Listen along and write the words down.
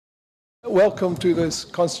Welcome to this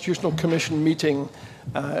Constitutional Commission meeting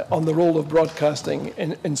on the role of broadcasting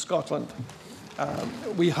in Scotland.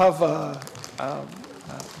 We have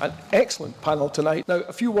an excellent panel tonight. Now,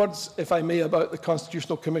 a few words, if I may, about the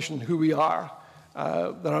Constitutional Commission, who we are.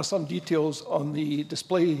 There are some details on the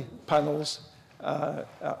display panels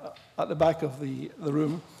at the back of the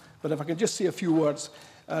room, but if I can just say a few words.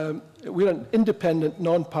 We're an independent,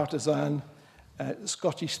 non-partisan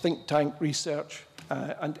Scottish think tank research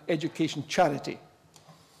and education charity.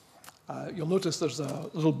 You'll notice there's a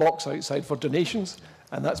little box outside for donations,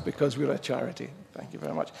 and that's because we're a charity. Thank you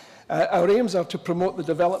very much. Our aims are to promote the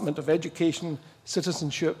development of education,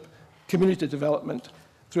 citizenship, community development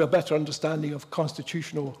through a better understanding of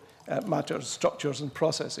constitutional matters, structures, and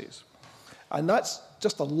processes. And that's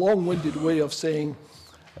just a long-winded way of saying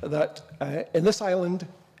that in this island,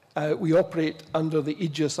 we operate under the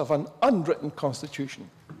aegis of an unwritten constitution.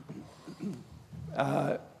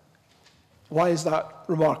 Why is that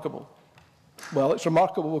remarkable? Well, it's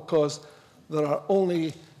remarkable because there are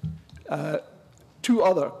only two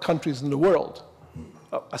other countries in the world,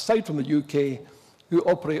 aside from the UK, who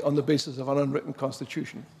operate on the basis of an unwritten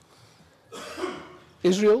constitution.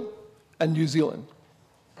 Israel and New Zealand.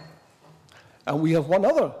 And we have one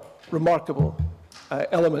other remarkable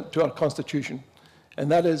element to our constitution,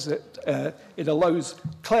 and that is that it allows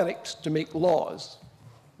clerics to make laws.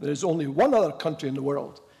 There is only one other country in the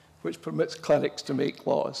world which permits clerics to make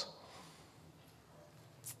laws.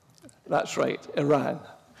 That's right, Iran.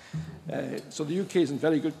 So the UK is in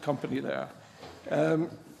very good company there.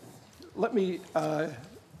 Let me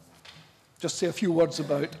just say a few words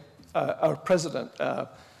about our president.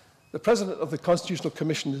 The president of the Constitutional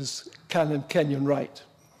Commission is Canon Kenyon Wright.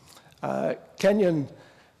 Kenyon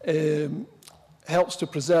helps to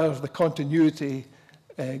preserve the continuity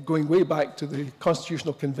going way back to the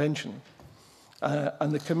Constitutional Convention.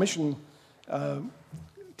 And the Commission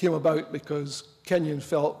came about because Kenyon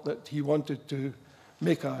felt that he wanted to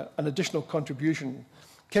make an additional contribution.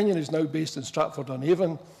 Kenyon is now based in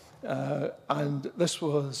Stratford-on-Avon, and this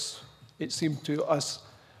was, it seemed to us,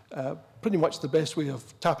 pretty much the best way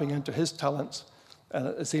of tapping into his talents and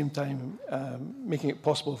at the same time making it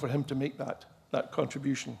possible for him to make that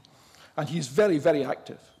contribution. And he's very, very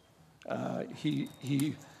active. He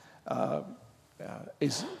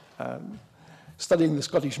is studying the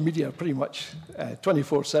Scottish media pretty much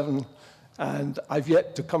 24/7, and I've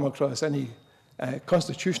yet to come across any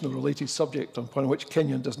constitutional-related subject on which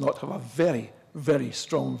Kenyon does not have a very, very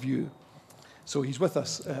strong view. So he's with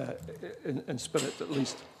us in spirit, at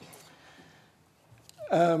least.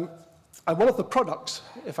 And one of the products,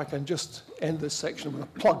 if I can just end this section with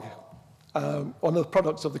a plug, one of the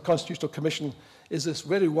products of the Constitutional Commission is this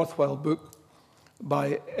very worthwhile book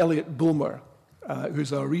by Elliot Bulmer,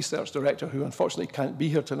 who's our research director, who unfortunately can't be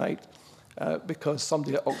here tonight because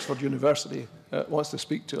somebody at Oxford University wants to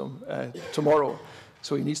speak to him tomorrow,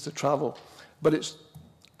 so he needs to travel. But it's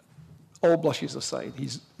all blushes aside.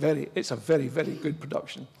 It's a very, very good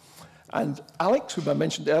production. And Alex, whom I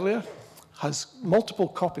mentioned earlier, has multiple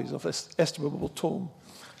copies of this estimable tome.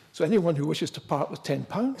 So anyone who wishes to part with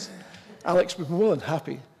 £10, Alex would be more than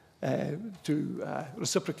happy to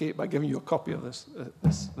reciprocate by giving you a copy of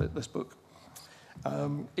this book.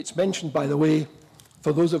 It's mentioned, by the way,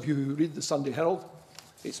 for those of you who read the Sunday Herald,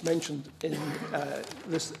 it's mentioned in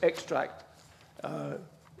this extract,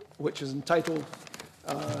 which is entitled,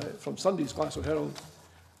 from Sunday's Glasgow Herald,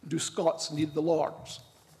 "Do Scots Need the Lords?"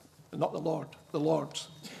 Not the Lord, the Lords.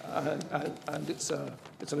 And it's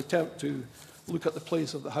an attempt to look at the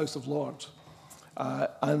place of the House of Lords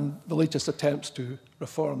and the latest attempts to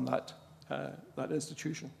reform that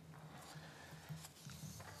institution.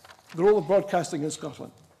 The role of broadcasting in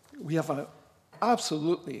Scotland. We have an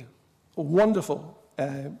absolutely wonderful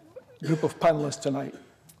group of panellists tonight.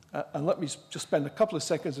 And let me just spend a couple of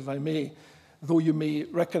seconds, if I may, though you may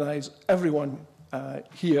recognize everyone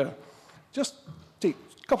here. Just take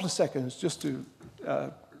a couple of seconds just to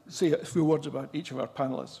say a few words about each of our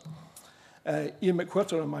panellists. Ian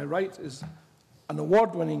McWhirter on my right is an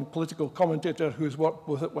award-winning political commentator who has worked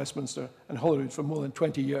both at Westminster and Holyrood for more than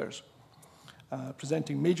 20 years,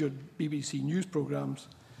 presenting major BBC news programmes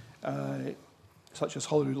such as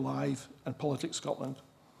Holyrood Live and Politics Scotland.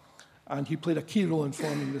 And he played a key role in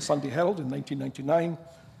forming the Sunday Herald in 1999,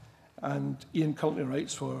 and Ian currently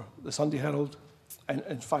writes for the Sunday Herald. And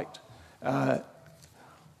in fact,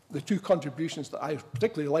 the two contributions that I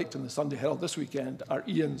particularly liked in the Sunday Herald this weekend are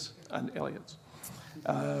Ian's and Elliot's.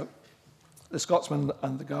 The Scotsman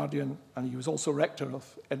and the Guardian, and he was also rector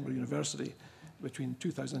of Edinburgh University between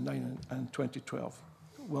 2009 and 2012.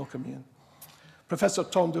 Welcome, Ian. Professor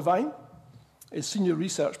Tom Devine is Senior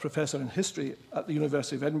Research Professor in History at the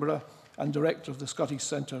University of Edinburgh and Director of the Scottish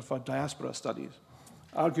Centre for Diaspora Studies.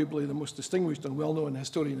 Arguably the most distinguished and well-known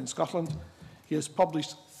historian in Scotland, he has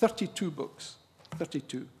published 32 books,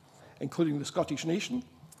 32, including The Scottish Nation,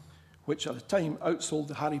 which at the time outsold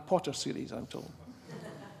the Harry Potter series, I'm told.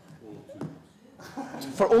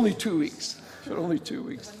 For only 2 weeks. For only 2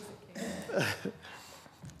 weeks.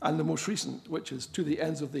 And the most recent, which is To the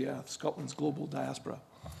Ends of the Earth, Scotland's Global Diaspora.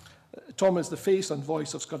 Tom is the face and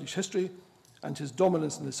voice of Scottish history, and his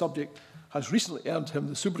dominance in the subject has recently earned him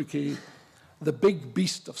the sobriquet, the big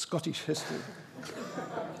beast of Scottish history.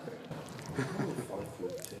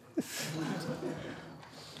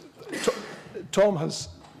 Tom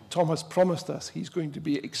has promised us he's going to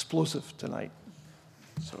be explosive tonight,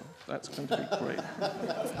 so that's going to be great.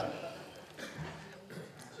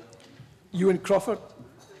 Ewan Crawford.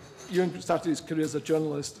 Ewan started his career as a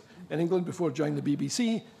journalist in England before joining the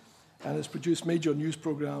BBC and has produced major news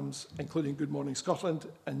programmes, including Good Morning Scotland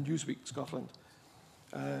and Newsweek Scotland.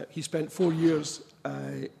 He spent 4 years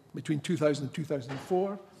between 2000 and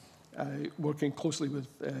 2004 working closely with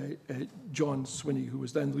John Swinney, who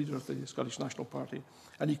was then leader of the Scottish National Party.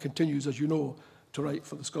 And he continues, as you know, to write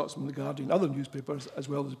for The Scotsman, The Guardian, other newspapers, as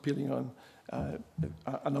well as appearing on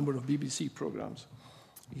a number of BBC programmes.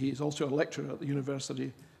 He is also a lecturer at the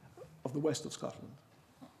University of the West of Scotland.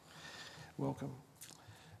 Welcome.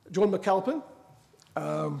 Joan McAlpin.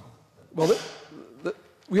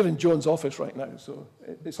 We're in Joan's office right now, so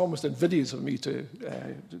it's almost invidious of me to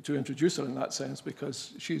introduce her in that sense,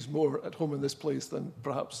 because she's more at home in this place than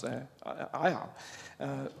perhaps I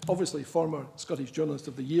am. Obviously, former Scottish Journalist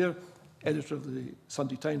of the Year, editor of the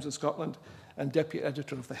Sunday Times in Scotland, and deputy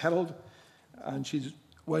editor of the Herald, and she's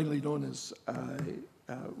widely known as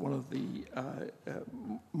one of the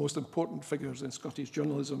most important figures in Scottish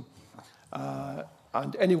journalism.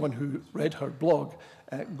 And anyone who read her blog,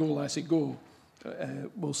 Go Lassie Go,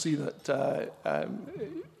 will see that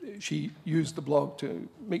she used the blog to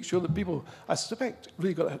make sure that people, I suspect,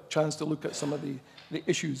 really got a chance to look at some of the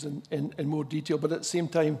issues in more detail, but at the same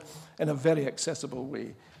time in a very accessible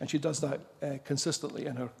way. And she does that consistently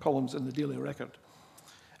in her columns in the Daily Record.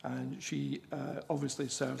 And she obviously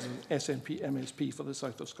serves as SNP MSP for the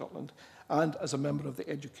South of Scotland and as a member of the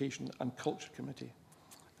Education and Culture Committee,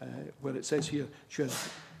 where it says here she has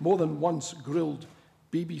more than once grilled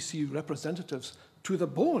BBC representatives to the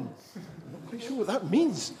bone. I'm not quite sure what that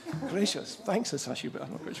means. Gracious. Thanks, Sashi, but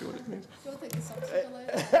I'm not quite sure what it means. Don't think it's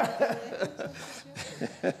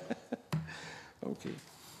Okay.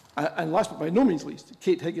 And last but by no means least,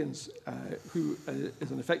 Kate Higgins, who is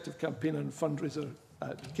an effective campaigner and fundraiser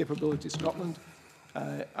at Capability Scotland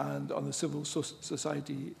and on the Civil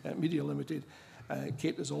Society Media Limited.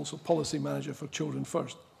 Kate is also policy manager for Children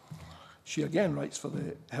First. She again writes for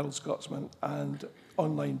the Herald Scotsman and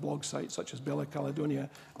online blog sites such as Bella Caledonia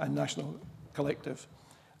and National Collective.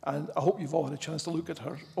 And I hope you've all had a chance to look at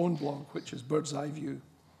her own blog, which is Bird's Eye View,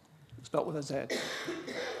 spelled with a Z.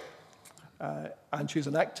 And she's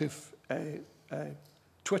an active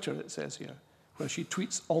Twitter, it says here, where she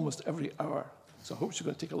tweets almost every hour. So I hope she's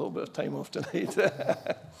going to take a little bit of time off tonight.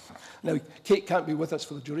 Now, Kate can't be with us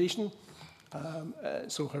for the duration,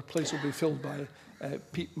 so her place will be filled by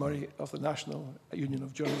Pete Murray of the National Union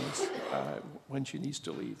of Journalists when she needs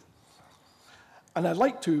to leave. And I'd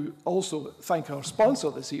like to also thank our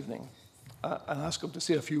sponsor this evening and ask him to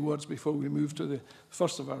say a few words before we move to the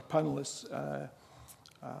first of our panellists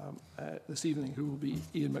this evening, who will be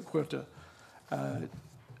Ian McWhirter.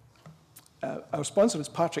 Our sponsor is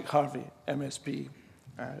Patrick Harvey, MSP,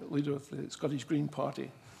 leader of the Scottish Green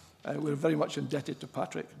Party. We're very much indebted to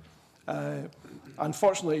Patrick.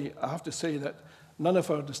 Unfortunately, I have to say that none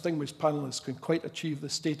of our distinguished panellists can quite achieve the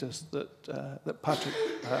status that Patrick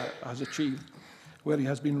has achieved, where he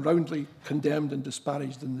has been roundly condemned and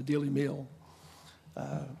disparaged in the Daily Mail.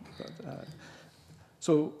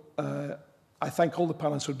 So I thank all the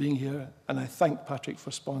panelists for being here, and I thank Patrick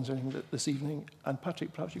for sponsoring this evening. And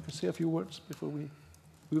Patrick, perhaps you could say a few words before we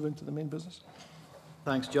move into the main business.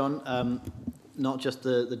 Thanks, John. Not just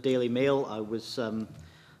the Daily Mail. I was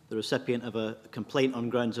the recipient of a complaint on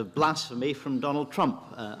grounds of blasphemy from Donald Trump.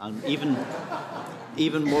 I'm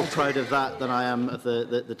even more proud of that than I am of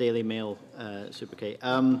the Daily Mail sobriquet.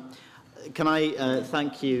 Can I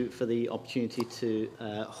thank you for the opportunity to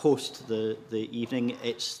host the evening?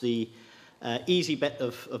 It's the easy bit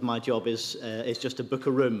of my job is just to book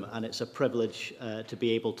a room, and it's a privilege to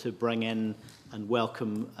be able to bring in and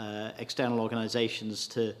welcome external organisations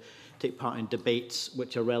to take part in debates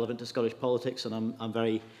which are relevant to Scottish politics, and I'm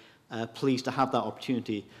very pleased to have that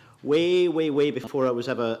opportunity. way, way, way before I was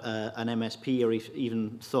ever an MSP or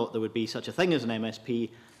even thought there would be such a thing as an MSP.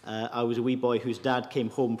 I was a wee boy whose dad came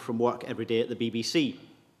home from work every day at the BBC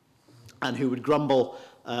and who would grumble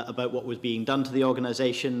about what was being done to the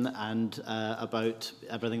organisation and about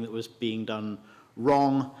everything that was being done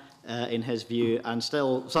wrong in his view, and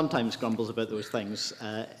still sometimes grumbles about those things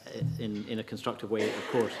in a constructive way, of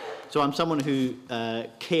course. So I'm someone who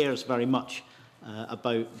cares very much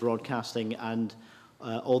about broadcasting, and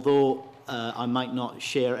although I might not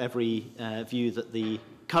share every view that the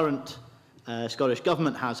current Scottish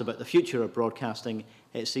Government has about the future of broadcasting,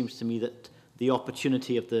 it seems to me that the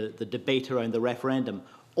opportunity of the debate around the referendum,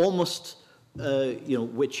 almost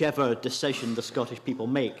whichever decision the Scottish people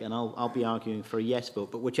make, and I'll be arguing for a yes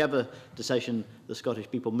vote, but whichever decision the Scottish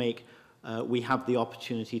people make, we have the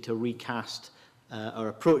opportunity to recast our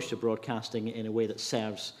approach to broadcasting in a way that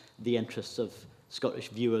serves the interests of Scottish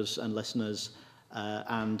viewers and listeners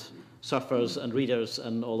and surfers and readers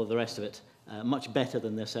and all of the rest of it much better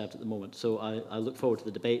than they're served at the moment. So I look forward to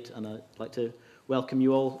the debate, and I'd like to welcome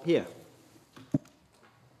you all here.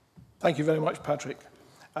 Thank you very much, Patrick.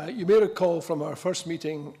 You may recall from our first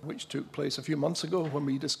meeting, which took place a few months ago when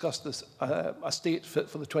we discussed this a state fit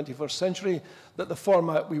for the 21st century, that the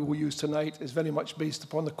format we will use tonight is very much based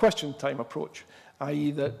upon the question time approach,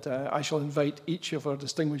 i.e. that I shall invite each of our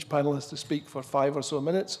distinguished panellists to speak for 5 or so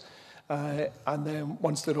minutes, and then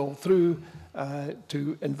once they're all through,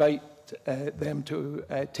 to invite them to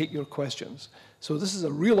take your questions. So this is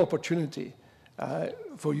a real opportunity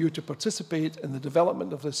for you to participate in the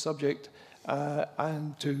development of this subject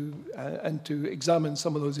and to examine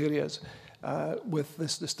some of those areas with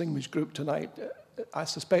this distinguished group tonight. I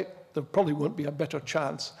suspect there probably won't be a better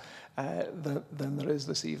chance than there is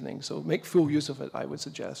this evening. So make full use of it, I would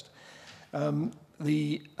suggest. I'd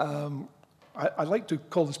like to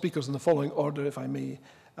call the speakers in the following order, if I may.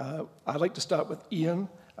 I'd like to start with Ian,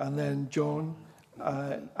 and then John,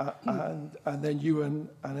 and then Ewan,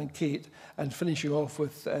 and then Kate, and finishing off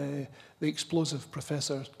with the explosive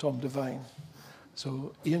Professor Tom Devine.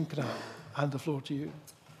 So, Ian, can I hand the floor to you?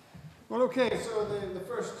 Well, okay, so the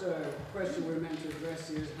first question we're meant to address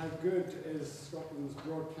here is how good is Scotland's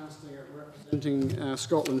broadcasting at representing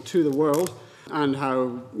Scotland to the world, and how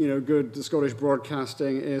good the Scottish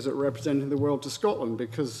broadcasting is at representing the world to Scotland,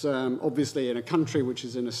 because obviously in a country which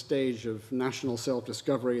is in a stage of national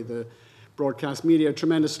self-discovery, the broadcast media are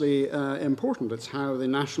tremendously important. It's how the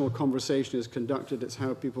national conversation is conducted. It's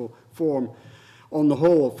how people on the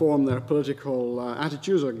whole, form their political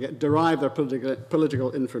attitudes or derive their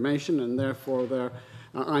political information, and therefore their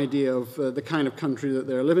idea of the kind of country that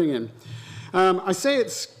they're living in. I say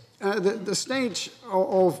it's the stage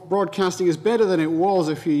of broadcasting is better than it was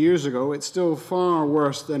a few years ago. It's still far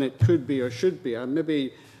worse than it could be or should be. I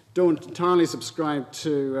maybe don't entirely subscribe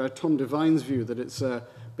to Tom Devine's view that it's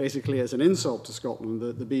basically as an insult to Scotland,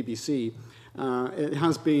 the BBC. It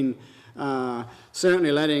has been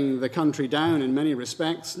certainly letting the country down in many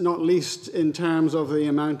respects, not least in terms of the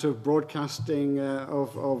amount of broadcasting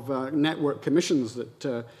of network commissions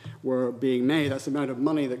that were being made. That's the amount of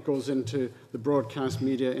money that goes into the broadcast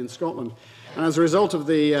media in Scotland. And as a result of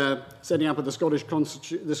the setting up of the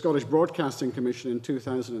Scottish Broadcasting Commission in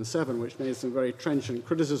 2007, which made some very trenchant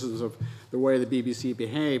criticisms of the way the BBC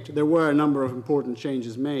behaved, there were a number of important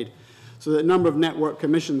changes made. So the number of network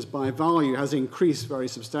commissions by value has increased very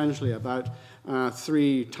substantially, about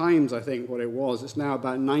 3 times, I think, what it was. It's now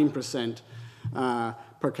about 9%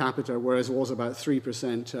 per capita, whereas it was about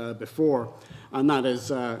 3% before. And that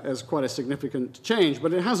is quite a significant change.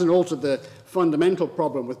 But it hasn't altered the fundamental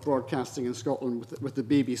problem with broadcasting in Scotland, with the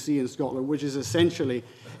BBC in Scotland, which is essentially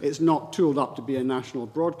it's not tooled up to be a national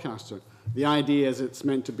broadcaster. The idea is it's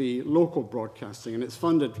meant to be local broadcasting, and it's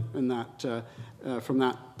funded in that, from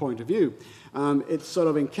that point of view. It's sort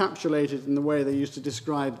of encapsulated in the way they used to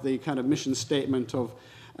describe the kind of mission statement of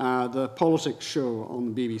the politics show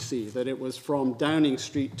on the BBC, that it was from Downing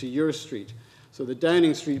Street to your street. So the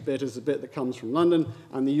Downing Street bit is the bit that comes from London,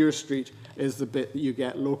 and the your street is the bit that you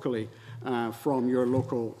get locally from your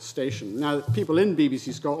local station. Now, people in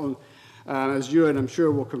BBC Scotland, as you and I'm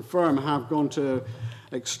sure will confirm, have gone to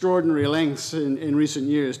extraordinary lengths in recent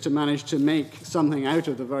years to manage to make something out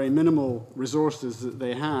of the very minimal resources that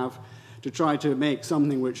they have, to try to make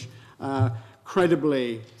something which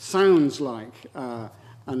credibly sounds like a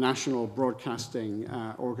national broadcasting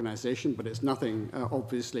organization, but it's nothing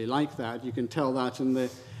obviously like that. You can tell that in the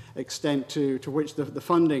extent to which the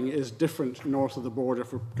funding is different north of the border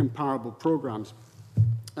for comparable programs.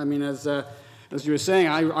 I mean, as you were saying,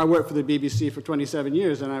 I worked for the BBC for 27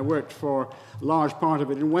 years, and I worked for a large part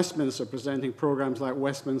of it in Westminster, presenting programs like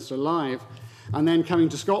Westminster Live. and then coming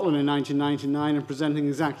to Scotland in 1999 and presenting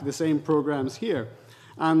exactly the same programmes here.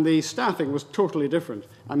 And the staffing was totally different.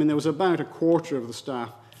 I mean, there was about a quarter of the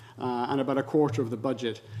staff and about a quarter of the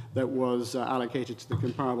budget that was allocated to the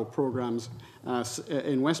comparable programmes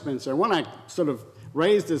in Westminster. And when I sort of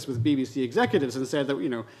raised this with BBC executives and said that, you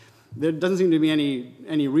know, there doesn't seem to be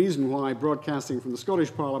any reason why broadcasting from the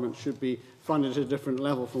Scottish Parliament should be funded at a different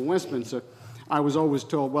level from Westminster, I was always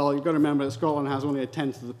told, well, you've got to remember that Scotland has only a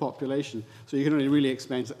tenth of the population, so you can only really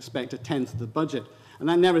expect a tenth of the budget. And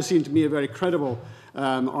that never seemed to me a very credible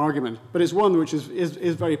argument, but it's one which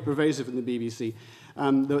is very pervasive in the BBC.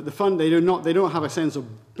 The fund, they don't have a sense of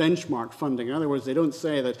benchmark funding. In other words, they don't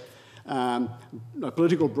say that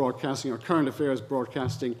political broadcasting or current affairs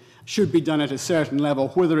broadcasting should be done at a certain level,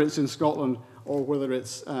 whether it's in Scotland or whether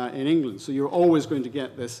it's in England. So you're always going to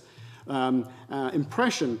get this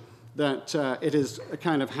impression that it is a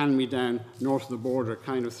kind of hand-me-down, north of the border,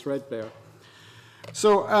 kind of threadbare.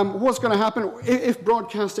 So what's going to happen if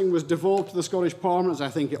broadcasting was devolved to the Scottish Parliament, as I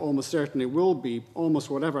think it almost certainly will be, almost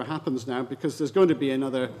whatever happens now, because there's going to be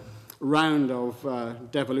another round of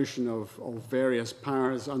devolution of various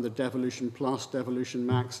powers under Devolution Plus, Devolution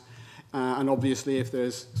Max, and obviously if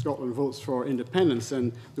there's Scotland votes for independence,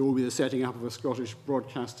 then there will be the setting up of a Scottish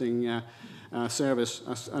Broadcasting Service,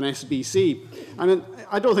 an SBC. And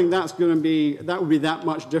I don't think that would be that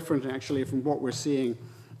much different actually from what we're seeing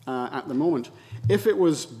at the moment. If it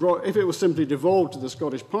was simply devolved to the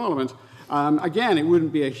Scottish Parliament, again, it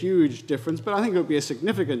wouldn't be a huge difference, but I think it would be a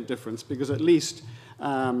significant difference because at least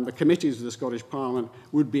the committees of the Scottish Parliament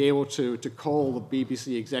would be able to call the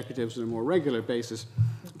BBC executives on a more regular basis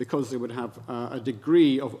because they would have a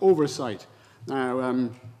degree of oversight. Now,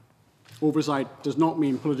 oversight does not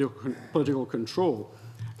mean political control.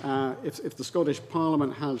 If the Scottish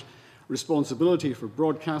Parliament had responsibility for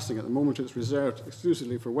broadcasting, at the moment it's reserved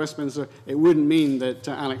exclusively for Westminster, it wouldn't mean that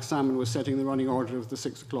Alex Salmond was setting the running order of the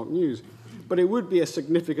 6 o'clock news. But it would be a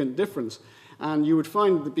significant difference. And you would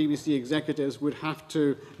find that the BBC executives would have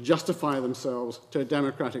to justify themselves to a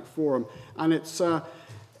democratic forum. And it's,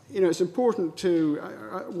 it's important to,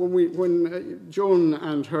 when Joan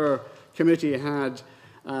and her committee had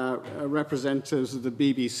representatives of the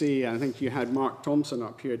BBC, I think you had Mark Thompson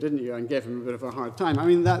up here, didn't you, and gave him a bit of a hard time. I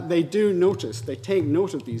mean, that they do notice, they take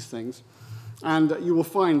note of these things, and you will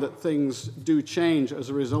find that things do change as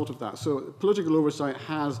a result of that. So political oversight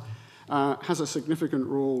has a significant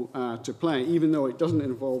role to play, even though it doesn't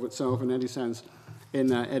involve itself in any sense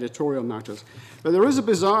in editorial matters. But there is a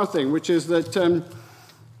bizarre thing, which is that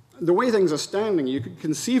the way things are standing, you could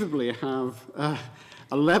conceivably have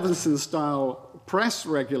a Leveson-style press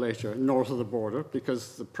regulator north of the border,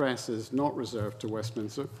 because the press is not reserved to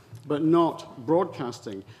Westminster, but not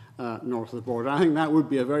broadcasting north of the border. I think that would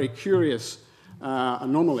be a very curious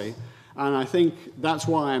anomaly, and I think that's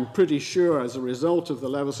why I'm pretty sure, as a result of the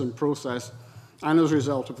Leveson process and as a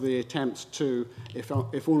result of the attempts to,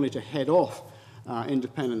 if only to head off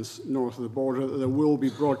independence north of the border, that there will be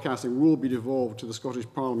broadcasting, will be devolved to the Scottish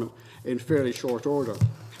Parliament in fairly short order.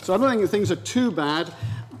 So I don't think that things are too bad.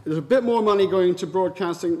 There's a bit more money going to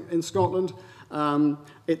broadcasting in Scotland.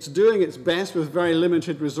 It's doing its best with very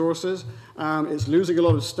limited resources. It's losing a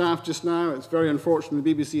lot of staff just now. It's very unfortunate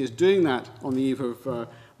the BBC is doing that on the eve of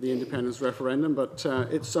the independence referendum, but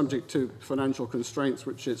it's subject to financial constraints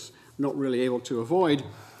which it's not really able to avoid.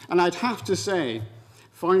 And I'd have to say,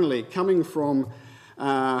 finally, coming from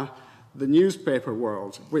the newspaper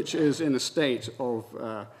world, which is in a state of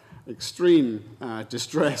extreme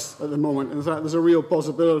distress at the moment. In fact, there's a real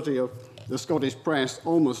possibility of the Scottish press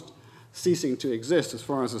almost ceasing to exist as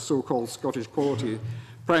far as the so-called Scottish quality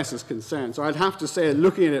press is concerned. So I'd have to say,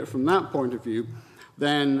 looking at it from that point of view,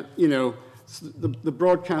 then, you know, the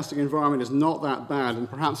broadcasting environment is not that bad, and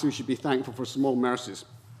perhaps we should be thankful for small mercies.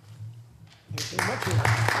 Thank you very much,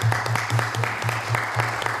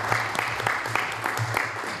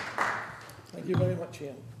 Ian. Thank you very much,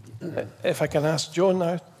 Ian. If I can ask Joan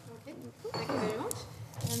now. Okay, thank you very much.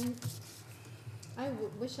 I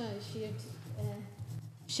wish I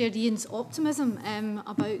shared Ian's optimism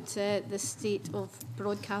about the state of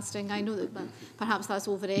broadcasting. I know that perhaps that's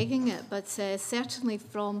over-egging it, but certainly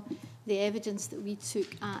from the evidence that we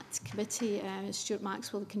took at committee, Stuart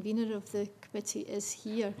Maxwell, the convener of the committee, is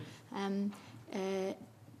here,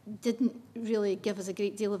 didn't really give us a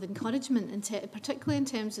great deal of encouragement, particularly in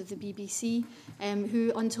terms of the BBC,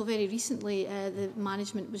 who until very recently the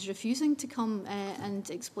management was refusing to come and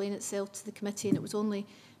explain itself to the committee, and it was only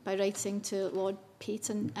by writing to Lord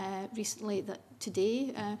Peyton recently that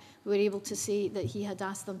today we were able to say that he had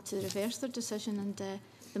asked them to reverse their decision, and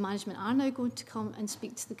the management are now going to come and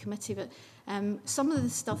speak to the committee. But some of the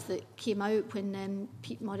stuff that came out when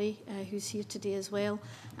Pete Murray, who's here today as well,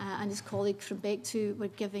 and his colleague from Bectu were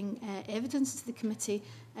giving evidence to the committee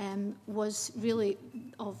was really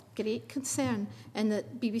of great concern, in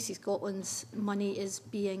that BBC Scotland's money is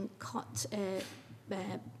being cut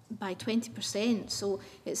by 20%. So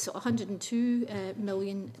it's 102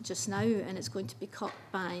 million just now, and it's going to be cut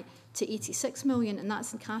to 86 million, and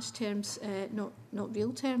that's in cash terms, not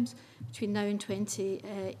real terms, between now and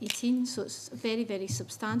 2018. So it's very, very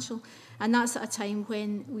substantial. And that's at a time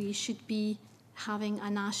when we should be having a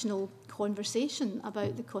national conversation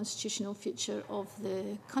about the constitutional future of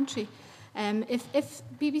the country. If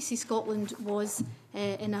BBC Scotland was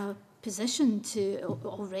in a position to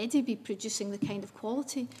already be producing the kind of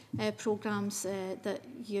quality programmes that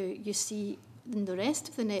you see in the rest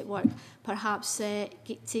of the network, perhaps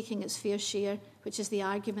taking its fair share, which is the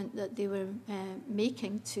argument that they were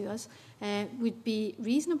making to us, would be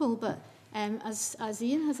reasonable. But as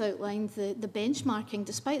Ian has outlined, the benchmarking,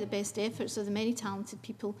 despite the best efforts of the many talented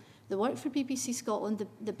people that work for BBC Scotland,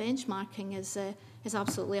 the benchmarking is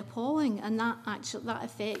absolutely appalling, and that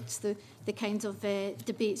affects the kinds of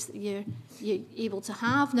debates that you're able to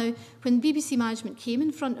have. Now, when BBC management came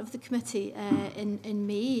in front of the committee in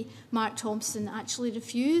May, Mark Thompson actually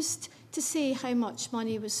refused to say how much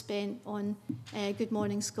money was spent on Good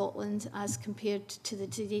Morning Scotland as compared to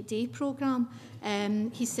the Day programme.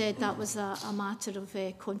 He said that was a matter of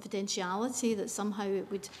confidentiality, that somehow it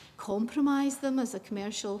would compromise them as a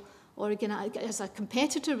commercial as a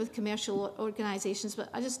competitor with commercial organisations, but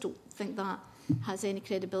I just don't think that has any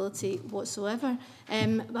credibility whatsoever.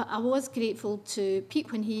 But I was grateful to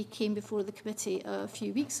Pete when he came before the committee a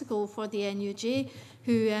few weeks ago for the NUJ,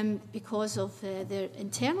 who, because of their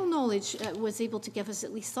internal knowledge, was able to give us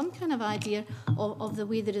at least some kind of idea of the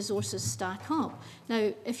way the resources stack up.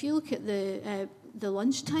 Now, if you look at the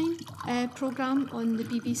lunchtime programme on the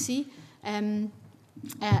BBC,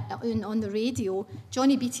 on the radio,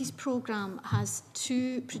 Johnny Beattie's programme has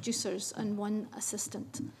 2 producers and 1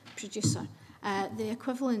 assistant producer. The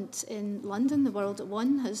equivalent in London, The World at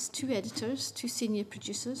One, has 2 editors, 2 senior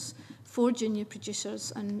producers, 4 junior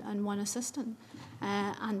producers, and 1 assistant.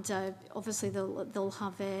 Obviously they'll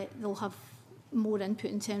have more input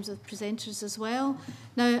in terms of presenters as well.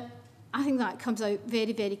 Now, I think that comes out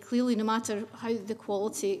very, very clearly, no matter how the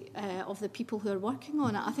quality of the people who are working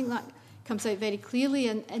on it. I think that comes out very clearly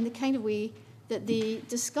in the kind of way that they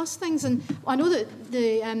discuss things. And I know that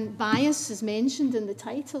the bias is mentioned in the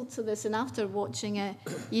title to this, and after watching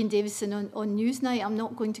Ian Davidson on Newsnight, I'm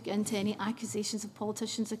not going to get into any accusations of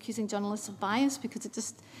politicians accusing journalists of bias, because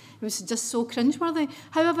it was just so cringeworthy.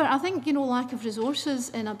 However, I think, lack of resources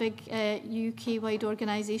in a big UK-wide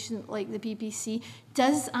organisation like the BBC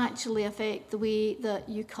does actually affect the way that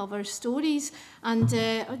you cover stories. And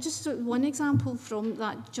just one example from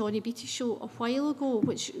that Johnny Beattie show a while ago,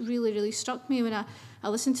 which really, really struck me when I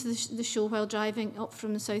listened to the show while driving up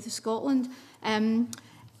from the south of Scotland.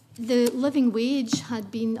 The living wage had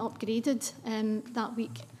been upgraded that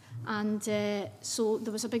week. And so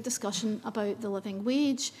there was a big discussion about the living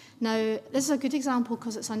wage. Now, this is a good example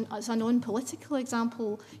because it's a non-political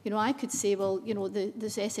example. I could say, well,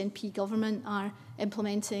 this SNP government are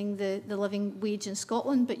implementing the living wage in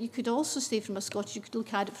Scotland, but you could also say you could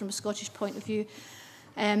look at it from a Scottish point of view,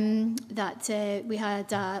 that we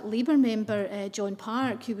had a Labour member, John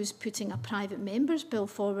Park, who was putting a private member's bill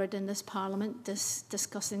forward in this Parliament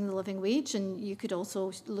discussing the living wage. And you could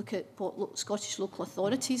also look at what Scottish local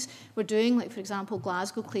authorities were doing. Like, for example,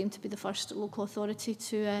 Glasgow claimed to be the first local authority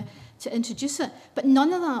to introduce it. But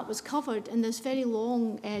none of that was covered in this very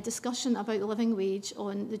long discussion about the living wage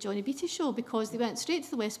on the Johnny Beattie show, because they went straight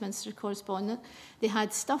to the Westminster correspondent. They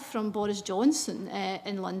had stuff from Boris Johnson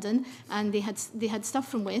in London, and they had stuff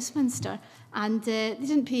from Westminster, and they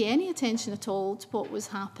didn't pay any attention at all to what was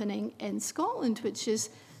happening in Scotland, which is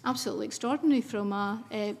absolutely extraordinary from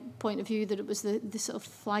a point of view that it was the sort of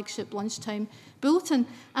flagship lunchtime bulletin.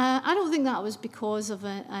 I don't think that was because of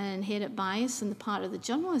an inherent bias on the part of the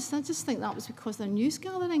journalists. I just think that was because their news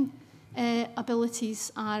gathering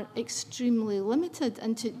abilities are extremely limited,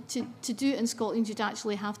 and to do it in Scotland you'd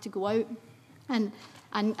actually have to go out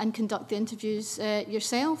and conduct the interviews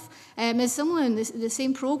yourself. It's similar in the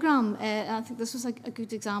same programme. I think this was a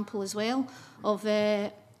good example as well of how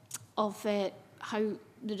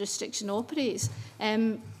the restriction operates.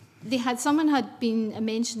 Someone had been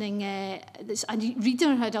mentioning, a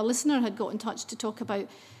listener had got in touch to talk about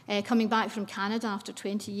coming back from Canada after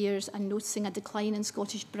 20 years and noticing a decline in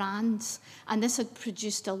Scottish brands. And this had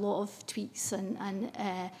produced a lot of tweets and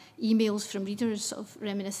emails from readers sort of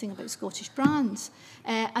reminiscing about Scottish brands.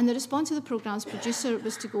 And the response of the programme's producer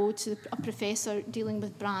was to go to a professor dealing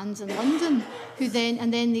with brands in London,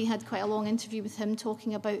 and then they had quite a long interview with him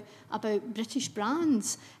talking about British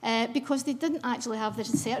brands, because they didn't actually have the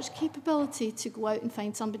research capability to go out and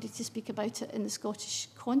find somebody to speak about it in the Scottish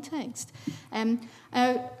context.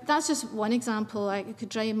 That's just one example. I could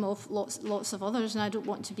dream of lots of others, and I don't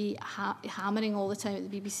want to be hammering all the time at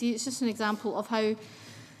the BBC. It's just an example of how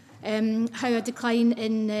a decline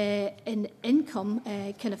in income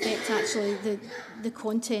can affect actually the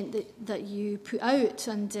content that you put out.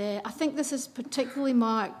 And I think this is particularly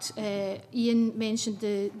marked. Ian mentioned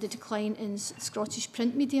the decline in Scottish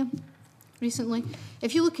print media recently.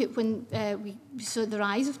 If you look at when we saw the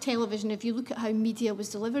rise of television, if you look at how media was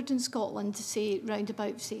delivered in Scotland, say round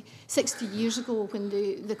about, say, 60 years ago when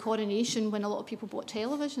the coronation, when a lot of people bought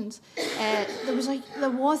televisions, there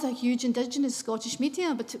was a huge indigenous Scottish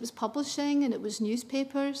media, but it was publishing and it was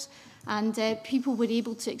newspapers, and people were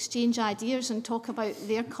able to exchange ideas and talk about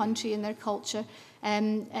their country and their culture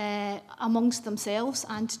amongst themselves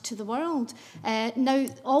and to the world. Now,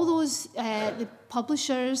 all those, the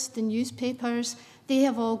publishers, the newspapers, they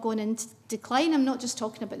have all gone into decline. I'm not just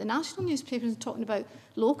talking about the national newspapers, I'm talking about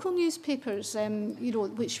local newspapers,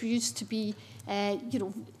 which used to be,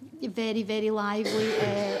 very, very lively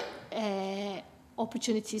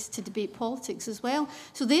opportunities to debate politics as well.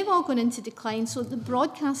 So they've all gone into decline. So the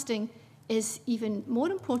broadcasting is even more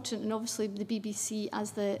important, and obviously the BBC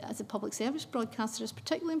as a public service broadcaster is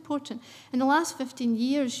particularly important. In the last 15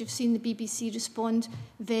 years, you've seen the BBC respond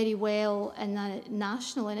very well in a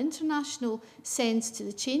national and international sense to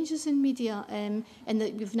the changes in media, and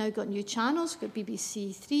that we've now got new channels. We've got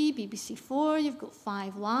BBC 3, BBC 4, you've got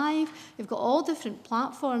 5 Live, you've got all different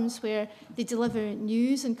platforms where they deliver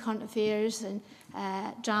news and current affairs and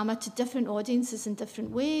drama to different audiences in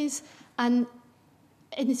different ways. And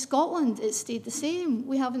in Scotland, it's stayed the same.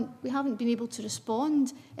 We haven't been able to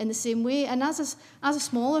respond in the same way. And as a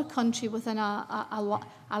smaller country within a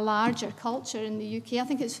larger culture in the UK, I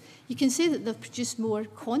think you can say that they've produced more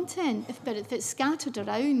content. But if it's scattered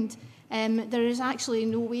around, there is actually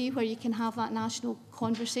no way where you can have that national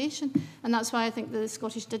conversation. And that's why I think the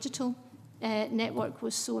Scottish Digital Network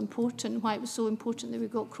was so important, why it was so important that we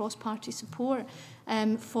got cross-party support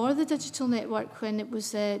for the digital network when it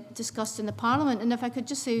was discussed in the Parliament. And if I could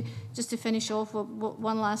just say, just to finish off with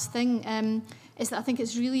one last thing, is that I think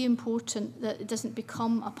it's really important that it doesn't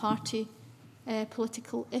become a party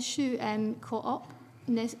political issue caught up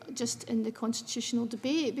just in the constitutional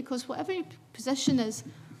debate, because whatever your position is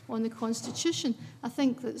on the Constitution, I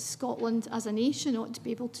think that Scotland as a nation ought to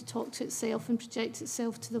be able to talk to itself and project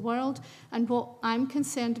itself to the world. And what I'm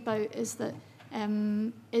concerned about is that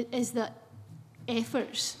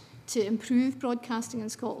efforts to improve broadcasting in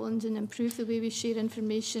Scotland and improve the way we share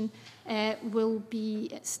information will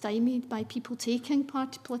be stymied by people taking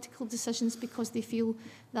party political decisions because they feel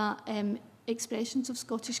that expressions of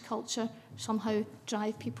Scottish culture somehow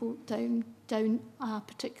drive people down a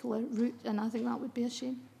particular route, and I think that would be a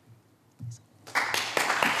shame.